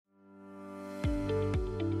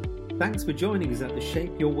Thanks for joining us at the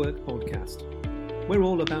Shape Your Work podcast. We're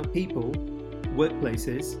all about people,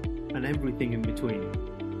 workplaces, and everything in between.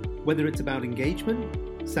 Whether it's about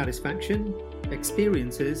engagement, satisfaction,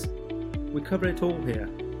 experiences, we cover it all here.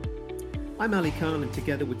 I'm Ali Khan, and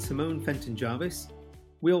together with Simone Fenton-Jarvis,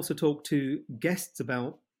 we also talk to guests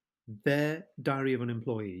about their diary of an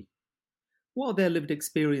employee. What are their lived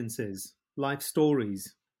experiences, life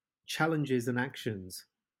stories, challenges and actions?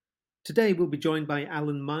 Today we'll be joined by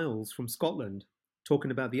Alan Miles from Scotland, talking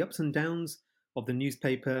about the ups and downs of the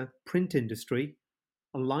newspaper print industry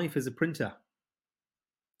and life as a printer.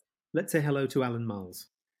 Let's say hello to Alan Miles.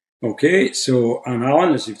 Okay, so I'm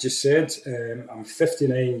Alan, as you've just said. I'm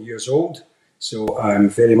 59 years old, so I'm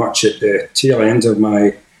very much at the tail end of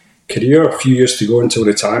my career, a few years to go until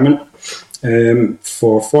retirement.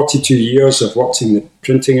 For 42 years I've worked in the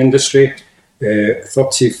printing industry,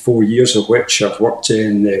 34 years of which I've worked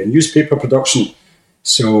in newspaper production,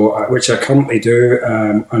 which I currently do,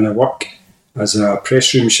 and I work as a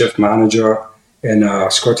press room shift manager in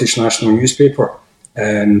a Scottish national newspaper,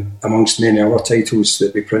 amongst many other titles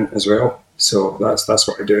that we print as well. So that's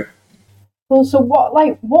what I do. Well, so what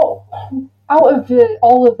out of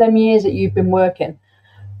all of them years that you've been working,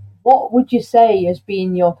 what would you say has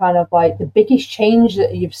been your kind of like the biggest change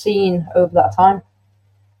that you've seen over that time?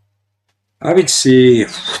 I would say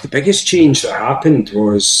the biggest change that happened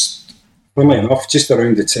was, funnily enough, just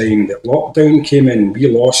around the time that lockdown came in. We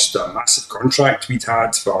lost a massive contract we'd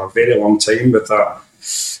had for a very long time with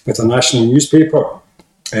a national newspaper.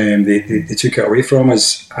 They took it away from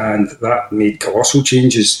us, and that made colossal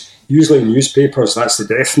changes. Usually in newspapers, that's the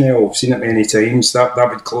death knell. I've seen it many times. That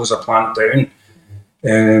would close a plant down.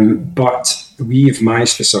 But we've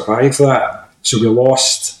managed to survive that. So we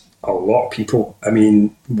lost a lot of people. I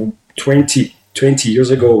mean, 20 years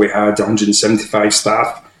ago, we had 175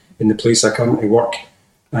 staff in the place I currently work.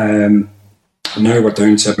 Now we're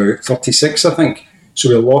down to about 36, I think. So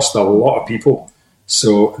we lost a lot of people.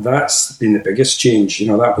 So that's been the biggest change. You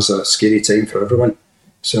know, that was a scary time for everyone.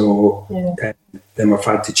 So then we've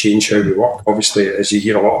had to change how we work. Obviously, as you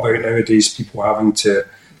hear a lot about nowadays, people having to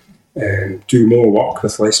do more work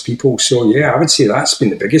with less people. So yeah, I would say that's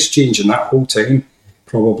been the biggest change in that whole time,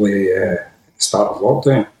 probably the start of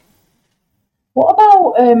lockdown. What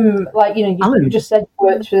about, you just said you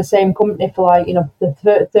worked for the same company for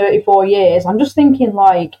the 34 years. I'm just thinking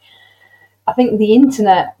I think the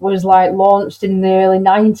internet was launched in the early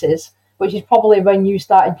 90s, which is probably when you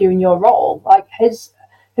started doing your role.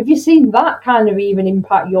 Have you seen that kind of even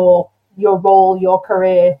impact your role, your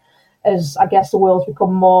career, as I guess the world's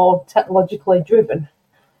become more technologically driven?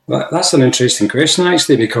 Well, that's an interesting question,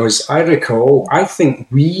 actually, because I think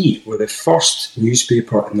we were the first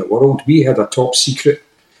newspaper in the world. We had a top secret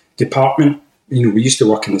department. You know, we used to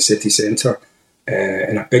work in the city centre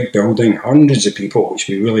in a big building, hundreds of people, which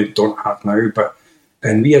we really don't have now.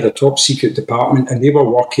 And we had a top secret department, and they were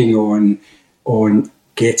working on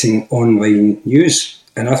getting online news.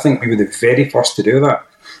 And I think we were the very first to do that.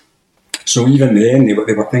 So even then, they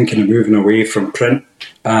were thinking of moving away from print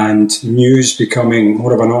and news becoming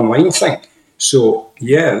more of an online thing. So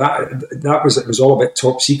yeah, it was all a bit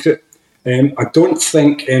top secret. I don't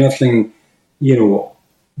think anything,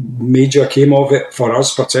 major came of it for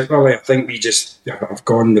us particularly. I think we just have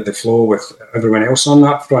gone with the flow with everyone else on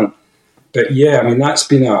that front. But yeah, I mean that's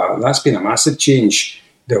been a massive change,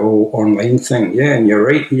 the whole online thing. Yeah, and you're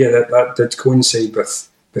right. Yeah, that did coincide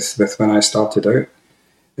with when I started out.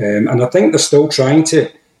 And I think they're still trying to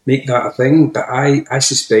make that a thing, but I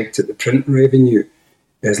suspect that the print revenue,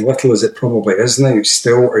 as little as it probably is now,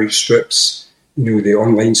 still outstrips the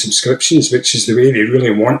online subscriptions, which is the way they really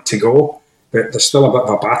want to go. But there's still a bit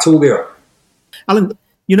of a battle there. Alan,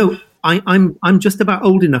 I'm just about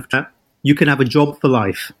old enough that you can have a job for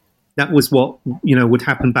life. That was what would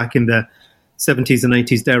happen back in the 70s and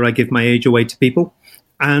 80s. Dare I give my age away to people?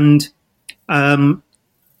 And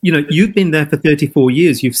you've been there for 34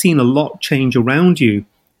 years. You've seen a lot change around you.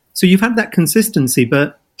 So you've had that consistency,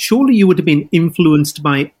 but surely you would have been influenced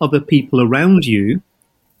by other people around you.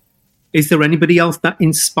 Is there anybody else that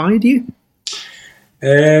inspired you?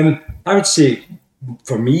 I would say,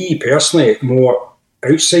 for me personally, more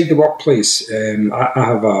outside the workplace. I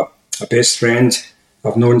have a best friend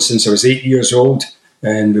I've known since I was 8 years old,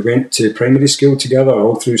 and we went to primary school together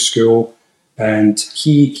all through school. And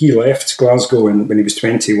he left Glasgow when he was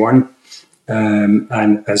 21,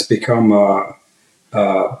 and has become a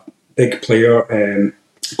big player,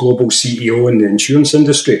 global CEO in the insurance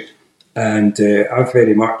industry. And I've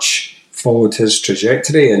very much followed his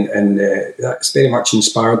trajectory, and that's very much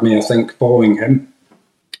inspired me, I think, following him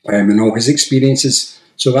and all his experiences.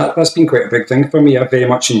 So that's been quite a big thing for me. I've very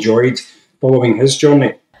much enjoyed following his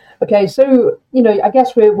journey. Okay, so, I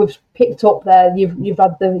guess we've picked up there, you've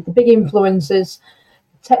had the big influences.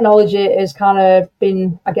 Technology has kind of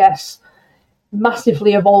been, I guess,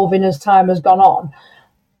 massively evolving as time has gone on.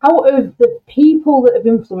 Out of the people that have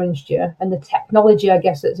influenced you and the technology, I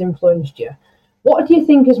guess, that's influenced you, what do you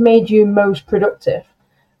think has made you most productive?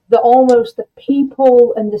 Almost the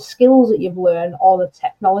people and the skills that you've learned, or the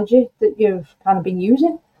technology that you've kind of been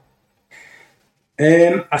using?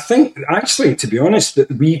 I think, actually, to be honest,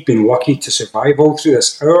 that we've been lucky to survive all through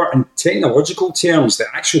this. In technological terms, the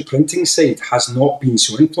actual printing side has not been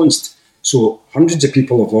so influenced. So hundreds of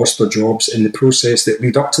people have lost their jobs in the process that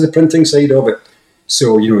lead up to the printing side of it.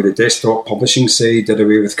 So, the desktop publishing side did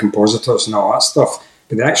away with compositors and all that stuff.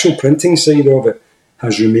 But the actual printing side of it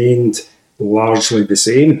has remained largely the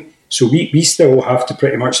same. So we still have to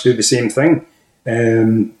pretty much do the same thing.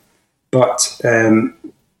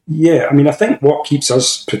 Yeah, I mean, I think what keeps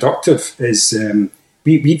us productive is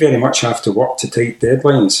we very much have to work to tight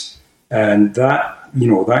deadlines, and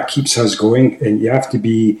that keeps us going. And you have to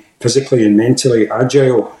be physically and mentally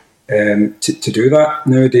agile to do that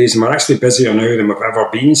nowadays. And we're actually busier now than we've ever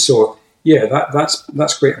been. So yeah,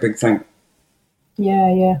 that's quite a big thing.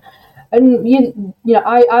 Yeah, and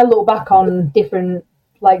I look back on different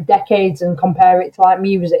decades and compare it to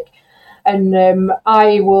music. And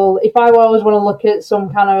I will, if I always want to look at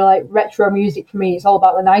some kind of retro music, for me, it's all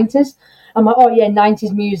about the 90s. I'm like, oh yeah,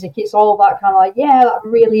 90s music. It's all that kind of that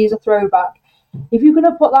really is a throwback. If you're going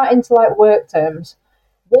to put that into work terms,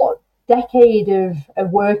 what decade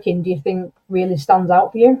of working do you think really stands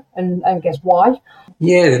out for you? And I guess why?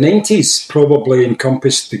 Yeah, the 90s probably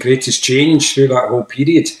encompassed the greatest change through that whole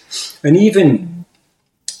period. And even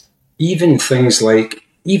things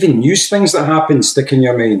even news things that happen stick in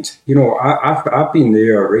your mind. I've been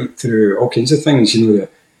there right through all kinds of things.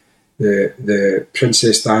 The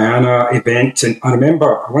Princess Diana event, and I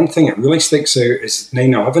remember one thing that really sticks out is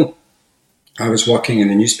 9/11. I was working in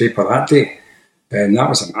the newspaper that day, and that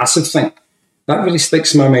was a massive thing. That really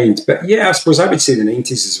sticks in my mind. But yeah, I suppose I would say the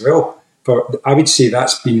 90s as well. But I would say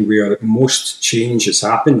that's been where most change has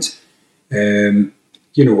happened.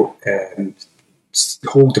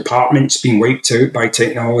 Whole departments being wiped out by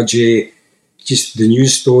technology, just the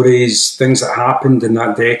news stories, things that happened in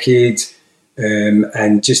that decade,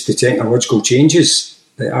 and just the technological changes,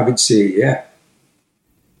 I would say, yeah.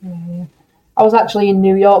 I was actually in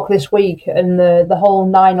New York this week, and the whole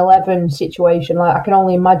 9/11 situation, I can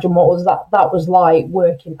only imagine what that was like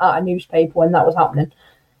working at a newspaper when that was happening.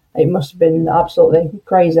 It must have been absolutely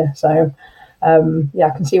crazy. So, I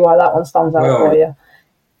can see why that one stands out for you.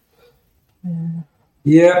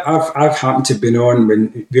 Yeah, I've happened to have been on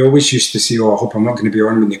when we always used to say, "Oh, I hope I'm not going to be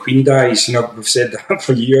on when the Queen dies." We've said that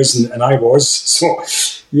for years, and I was. So,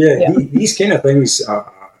 these kind of things have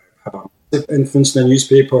a massive influence in the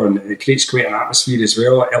newspaper, and it creates quite an atmosphere as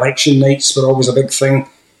well. Election nights were always a big thing.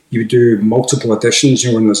 You would do multiple editions,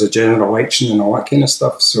 when there's a general election and all that kind of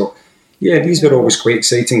stuff. So, yeah, these were always quite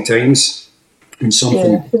exciting times, and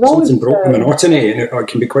something broke the monotony, and it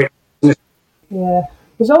can be quite. Yeah.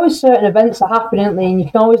 There's always certain events that happen, isn't there? And you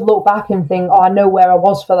can always look back and think, oh, I know where I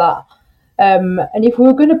was for that. And if we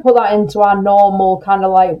were going to put that into our normal kind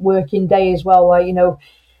of working day as well,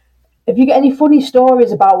 if you get any funny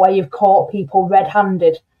stories about where you've caught people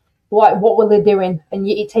red-handed, what were they doing? And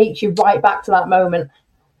it takes you right back to that moment.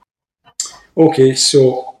 Okay,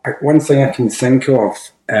 so one thing I can think of,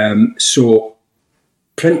 so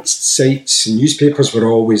print sites and newspapers were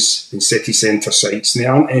always in city centre sites, and they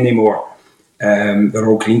aren't anymore. They're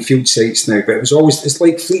all greenfield sites now, but it's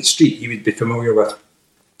like Fleet Street you would be familiar with.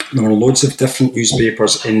 There were loads of different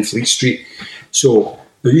newspapers in Fleet Street. So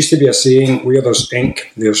there used to be a saying, where there's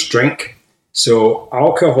ink, there's drink. So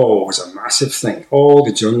alcohol was a massive thing. All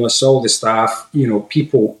the journalists, all the staff,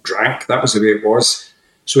 people drank. That was the way it was.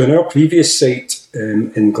 So in our previous site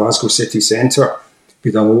in Glasgow city centre,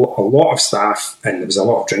 we had a lot of staff, and there was a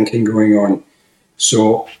lot of drinking going on.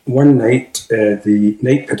 So one night, the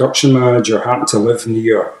night production manager happened to live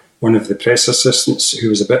near one of the press assistants who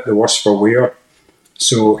was a bit the worse for wear.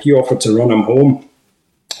 So he offered to run him home.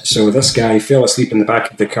 So this guy fell asleep in the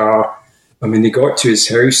back of the car. And when they got to his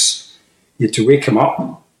house, he had to wake him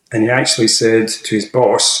up. And he actually said to his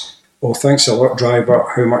boss, "Oh, thanks a lot, driver.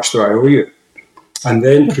 How much do I owe you?" And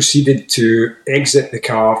then proceeded to exit the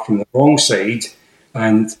car from the wrong side.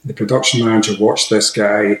 And the production manager watched this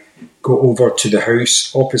guy go over to the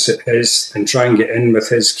house opposite his and try and get in with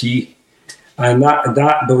his key. And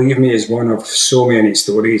that, believe me, is one of so many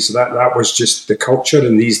stories. That was just the culture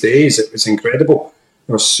in these days. It was incredible.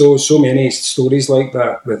 There were so many stories like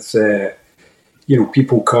that with,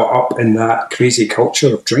 people caught up in that crazy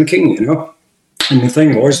culture of drinking, And the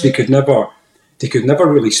thing was, they could never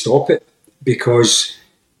really stop it because,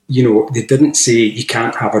 they didn't say you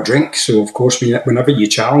can't have a drink. So of course, whenever you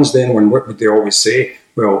challenge anyone, what would they always say?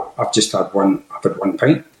 Well, I've had one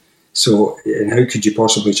pint. So, and how could you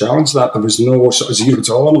possibly challenge that? There was no sort of zero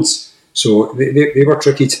tolerance. So they were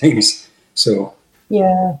tricky times. So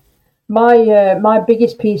yeah, my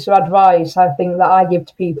biggest piece of advice I think that I give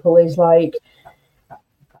to people is like,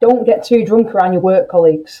 don't get too drunk around your work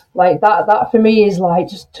colleagues. Like that for me is like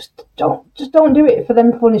just don't do it for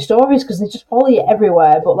them funny stories because they just follow you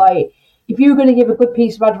everywhere. But like, if you were going to give a good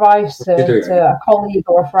piece of advice to a colleague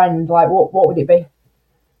or a friend, like what would it be?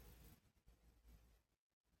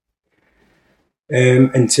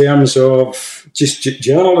 In terms of just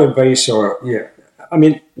general advice, or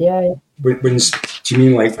when do you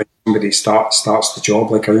mean like when somebody starts the job,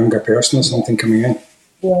 like a younger person or something coming in,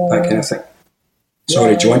 that kind of thing?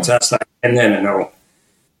 Sorry, do you want to ask that again then, or no?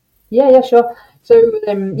 Yeah, sure. So,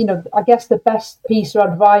 I guess the best piece of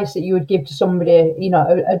advice that you would give to somebody,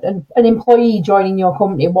 an employee joining your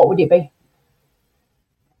company, what would it be?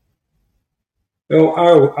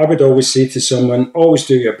 Well, I would always say to someone, always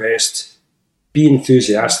do your best, be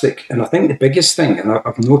enthusiastic. And I think the biggest thing, and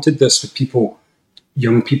I've noted this with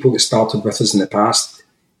young people that started with us in the past,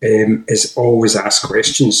 is always ask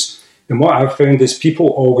questions. And what I've found is people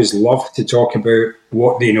always love to talk about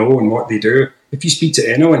what they know and what they do. If you speak to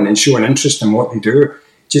anyone and show an interest in what they do,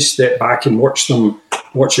 just step back and watch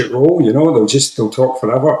it roll. They'll talk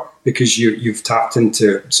forever because you've tapped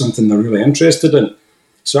into something they're really interested in.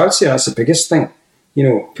 So I'd say that's the biggest thing.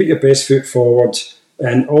 Put your best foot forward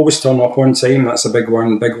and always turn up on time. That's a big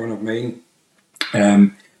one of mine.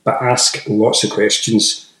 But ask lots of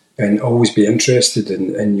questions and always be interested,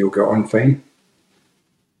 and you'll get on fine.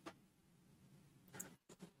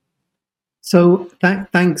 So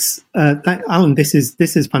thanks, Alan. This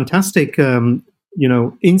is fantastic.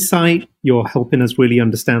 Insight. You're helping us really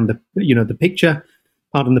understand the picture.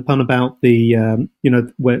 Pardon the pun about the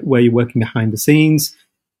where you're working behind the scenes.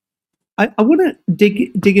 I want to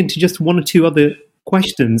dig into just one or two other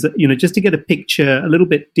questions. Just to get a little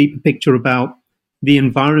bit deeper picture about the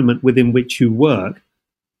environment within which you work.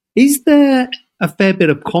 Is there a fair bit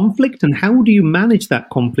of conflict, and how do you manage that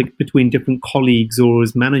conflict between different colleagues or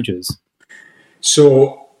as managers?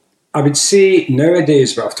 So I would say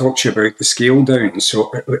nowadays, but I've talked to you about the scale down.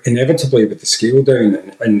 So inevitably with the scale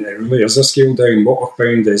down, and it really is a scale down, what we've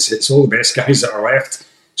found is it's all the best guys that are left.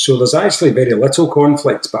 So there's actually very little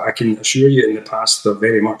conflict, but I can assure you in the past there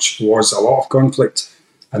very much was a lot of conflict.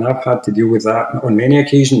 And I've had to deal with that on many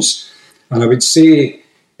occasions. And I would say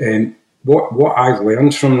what I've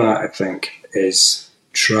learned from that, I think, is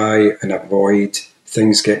try and avoid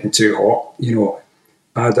things getting too hot.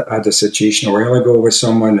 I had a situation a while ago with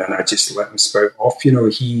someone, and I just let him spout off. He had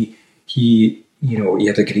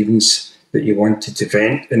a grievance that he wanted to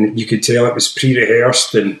vent, and you could tell it was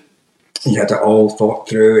pre-rehearsed, and he had it all thought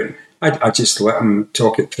through. And I just let him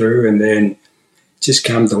talk it through, and then just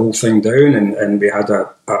calmed the whole thing down, and we had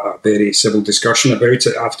a very civil discussion about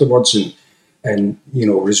it afterwards, and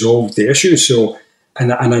resolved the issue. So,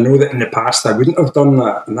 and I know that in the past I wouldn't have done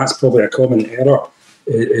that, and that's probably a common error.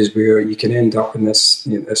 Is where you can end up in this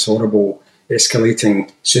this horrible escalating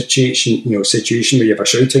situation where you have a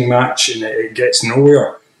shouting match and it gets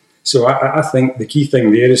nowhere. So I think the key thing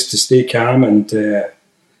there is to stay calm and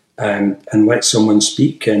let someone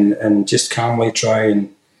speak and just calmly try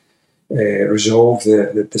and resolve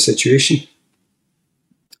the situation.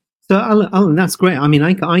 So Alan, that's great. I mean,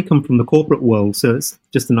 I come from the corporate world, so it's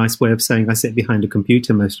just a nice way of saying I sit behind a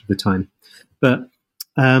computer most of the time, but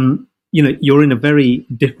you're in a very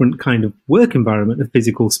different kind of work environment, a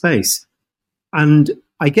physical space. And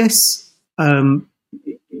I guess,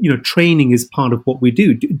 training is part of what we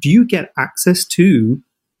do. Do you get access to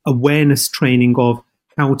awareness training of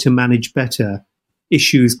how to manage better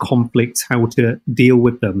issues, conflicts, how to deal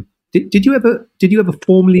with them? Did you ever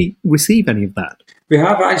formally receive any of that? We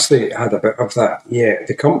have actually had a bit of that. Yeah,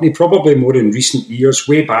 the company probably more in recent years.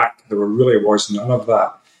 Way back, there really was none of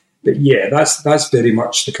that. But yeah, that's very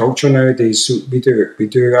much the culture nowadays. So we do.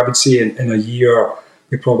 I would say in a year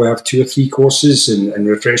we probably have 2 or 3 courses and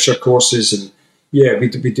refresher courses, and yeah, we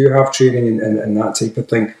do have training and that type of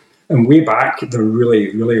thing. And way back, there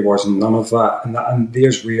really wasn't none of that. And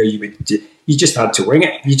there's where you just had to wing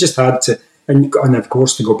it. You just had to, and of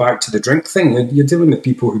course to go back to the drink thing. You're dealing with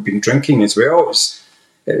people who've been drinking as well.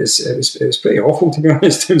 It was pretty awful, to be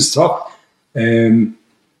honest. It was tough.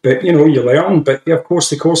 But you learn. But yeah, of course,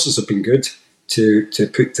 the courses have been good to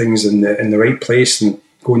put things in the right place and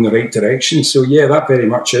go in the right direction. So yeah, that very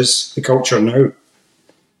much is the culture now.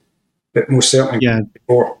 but most certainly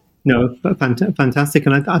before. No, fantastic.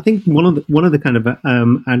 And I think one of the kind of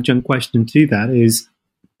adjunct question to that is,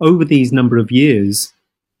 over these number of years,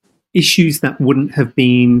 issues that wouldn't have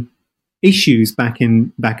been issues back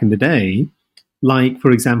in the day, like,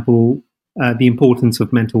 for example, the importance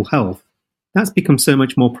of mental health, that's become so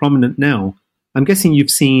much more prominent now. I'm guessing you've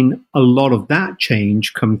seen a lot of that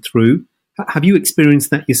change come through. Have you experienced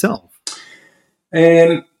that yourself?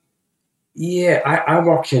 Yeah, I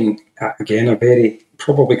work in, again, a very,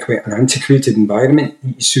 probably quite an antiquated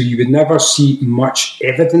environment, so you would never see much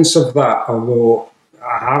evidence of that, although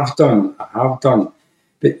I have done.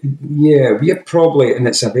 But yeah, we are probably, and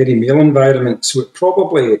it's a very male environment, so it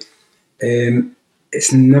probably,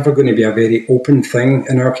 it's never going to be a very open thing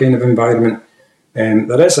in our kind of environment.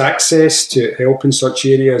 There is access to help in such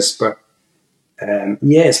areas, but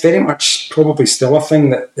it's very much probably still a thing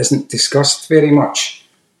that isn't discussed very much.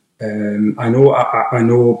 I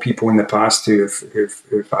know people in the past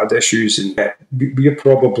who've had issues, and we're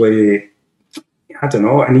probably, I don't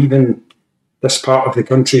know, and even this part of the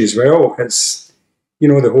country as well. It's,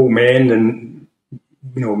 the whole men and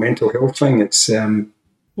mental health thing. It's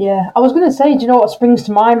Yeah, I was going to say, do you know what springs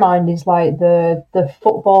to my mind is like the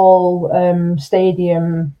football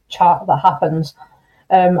stadium chat that happens.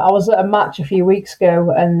 I was at a match a few weeks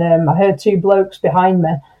ago, and I heard two blokes behind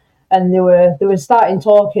me, and they were starting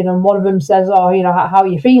talking, and one of them says, "Oh, how are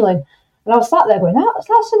you feeling?" And I was sat there going,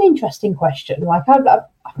 "That's an interesting question. Like I've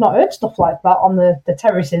not heard stuff like that on the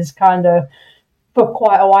terraces, kind of." For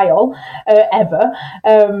quite a while, ever.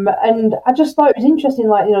 And I just thought it was interesting,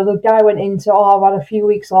 the guy went into, I've had a few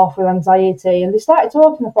weeks off with anxiety, and they started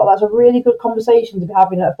talking. I thought that's a really good conversation to be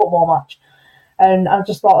having at a football match. And I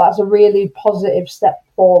just thought that's a really positive step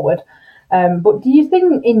forward. But do you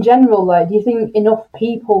think, in general, do you think enough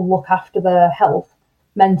people look after their health,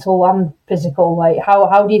 mental and physical? Like,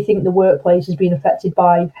 how do you think the workplace has been affected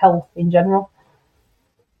by health in general?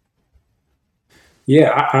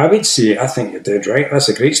 Yeah, I would say, I think you're dead right. That's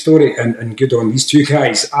a great story, and good on these two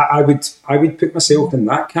guys. I would put myself in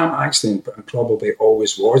that camp, actually, and probably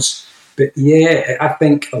always was. But yeah, I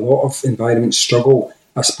think a lot of environments struggle.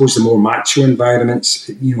 I suppose the more macho environments,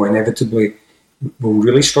 inevitably will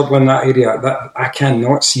really struggle in that area. That I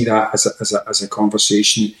cannot see that as a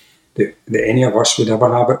conversation that any of us would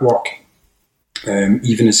ever have at work,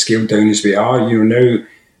 even as scaled down as we are.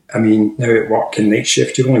 Now at work in night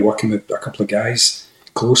shift, you're only working with a couple of guys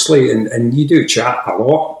closely, and you do chat a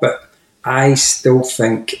lot, but I still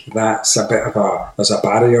think that's a bit of there's a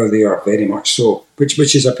barrier there, very much so, which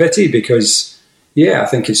is a pity, because, I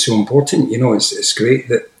think it's so important. It's great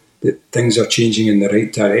that things are changing in the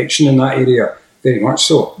right direction in that area, very much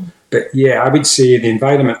so. But I would say the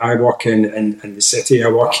environment I work in and the city I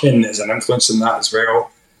work in is an influence in that as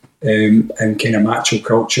well. And kind of macho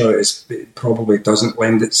culture it probably doesn't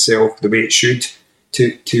lend itself the way it should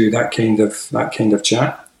to that kind of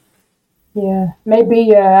chat. Yeah,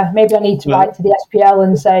 maybe I need to write to the SPL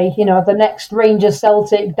and say, the next Rangers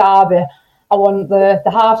Celtic derby, I want the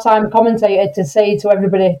halftime commentator to say to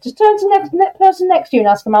everybody, just turn to the next person next to you and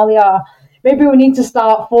ask them how they are. Maybe we need to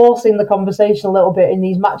start forcing the conversation a little bit in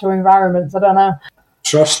these macho environments. I don't know.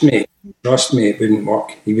 Trust me, it wouldn't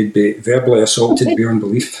work. He would be verbally assaulted beyond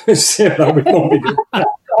belief. That would not be good.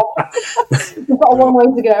 We've got a long way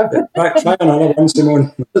to go. Try another one,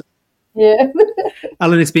 Simone. Yeah.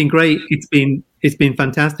 Alan, it's been great. It's been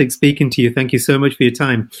fantastic speaking to you. Thank you so much for your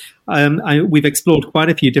time. We've explored quite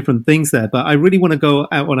a few different things there, but I really want to go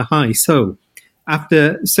out on a high. So,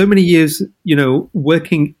 after so many years,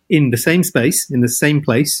 working in the same space, in the same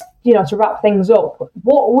place. To wrap things up,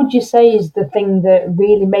 what would you say is the thing that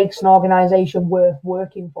really makes an organisation worth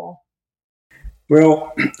working for?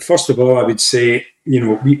 Well, first of all, I would say,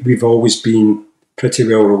 we've always been pretty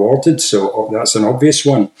well rewarded, so that's an obvious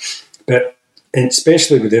one. But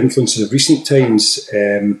especially with the influences of recent times,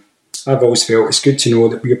 I've always felt it's good to know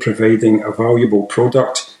that we're providing a valuable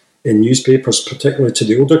product in newspapers, particularly to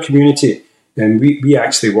the older community. And we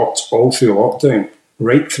actually worked all through lockdown,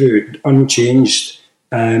 right through, unchanged.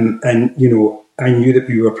 And, I knew that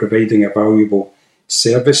we were providing a valuable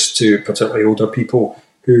service to particularly older people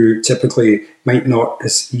who typically might not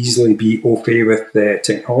as easily be au fait with the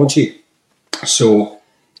technology. So,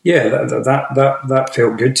 that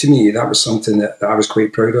felt good to me. That was something that I was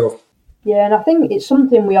quite proud of. Yeah, and I think it's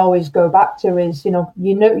something we always go back to is, you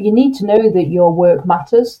need to know that your work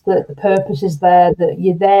matters, that the purpose is there, that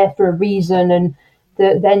you're there for a reason, and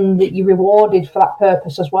that you're rewarded for that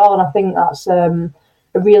purpose as well. And I think that's a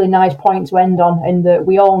really nice point to end on, and that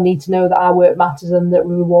we all need to know that our work matters and that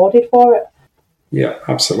we're rewarded for it. Yeah,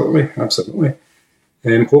 absolutely.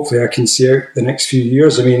 hopefully I can see out the next few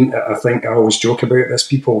years. I mean, I think I always joke about this.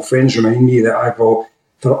 Friends remind me that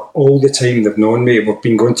for all the time they've known me, we've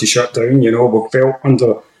been going to shut down, we've felt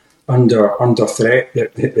under threat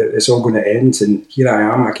that it's all going to end, and here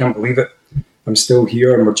I am. I can't believe it. I'm still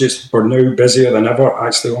here, and we're now busier than ever.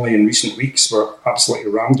 Actually, only in recent weeks, we're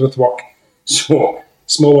absolutely rammed with work. So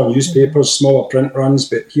smaller newspapers, smaller print runs,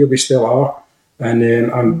 but here we still are, and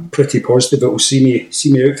I'm pretty positive it will see me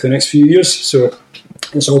out for the next few years. So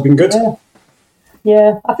it's all been good.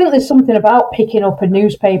 Yeah, I think there's something about picking up a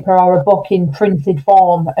newspaper or a book in printed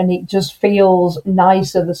form, and it just feels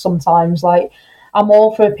nicer than sometimes. Like, I'm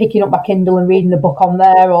all for picking up my Kindle and reading a book on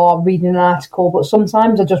there or reading an article, but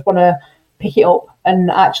sometimes I just want to pick it up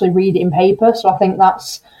and actually read it in paper. So I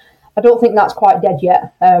don't think that's quite dead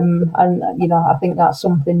yet. And I think that's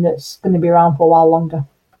something that's going to be around for a while longer.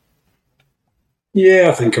 Yeah,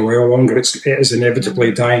 I think a while longer. It is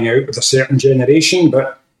inevitably dying out with a certain generation,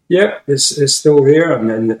 but yeah, it's still there,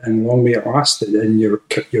 and long may it last. And you're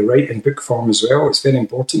right, in book form as well. It's very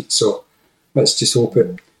important. So let's just hope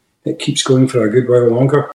it keeps going for a good while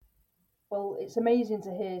longer. Well, it's amazing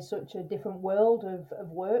to hear such a different world of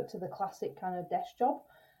work to the classic kind of desk job.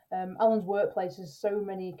 Alan's workplace has so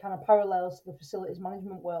many kind of parallels to the facilities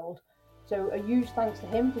management world. So a huge thanks to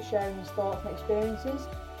him for sharing his thoughts and experiences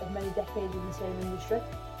of many decades in the same industry,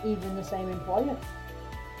 even the same employer.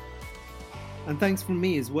 And thanks from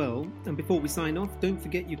me as well. And before we sign off, don't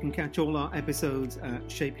forget you can catch all our episodes at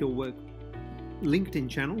Shape Your Work LinkedIn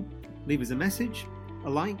channel. Leave us a message, a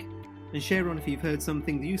like, and share on if you've heard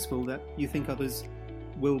something useful that you think others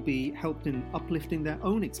will be helped in uplifting their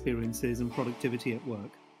own experiences and productivity at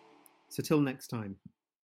work. So till next time.